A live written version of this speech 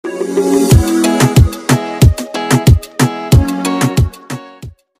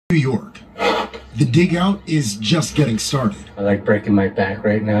New York. The dig out is just getting started. I like breaking my back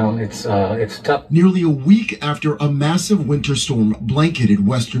right now. It's tough. Nearly a week after a massive winter storm blanketed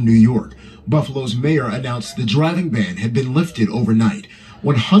western New York, Buffalo's mayor announced the driving ban had been lifted overnight.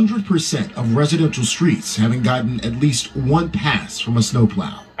 100% of residential streets having gotten at least one pass from a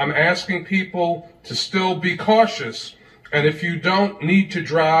snowplow. I'm asking people to still be cautious, and if you don't need to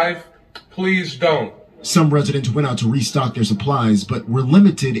drive, please don't. Some residents went out to restock their supplies, but were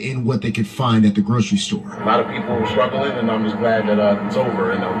limited in what they could find at the grocery store. A lot of people were struggling, and I'm just glad that it's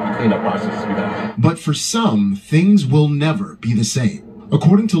over and the cleanup process is done. But for some, things will never be the same.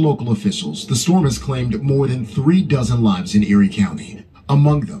 According to local officials, the storm has claimed more than 36 lives in Erie County.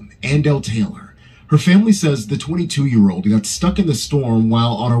 Among them, Andell Taylor. Her family says the 22-year-old got stuck in the storm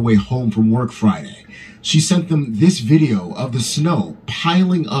while on her way home from work Friday. She sent them this video of the snow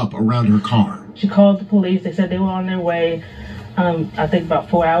piling up around her car. She called the police. They said they were on their way. I think about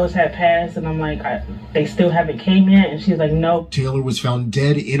 4 hours had passed, and I'm like, they still haven't came yet? And she's like, no. Taylor was found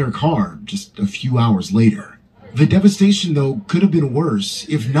dead in her car just a few hours later. The devastation, though, could have been worse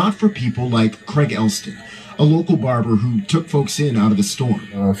if not for people like Craig Elston, a local barber who took folks in out of the storm.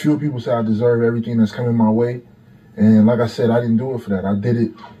 A few people say I deserve everything that's coming my way. And like I said, I didn't do it for that. I did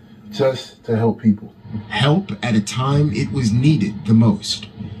it just to help people. Help at a time it was needed the most.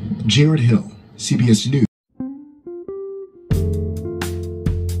 Jared Hill, CBS News.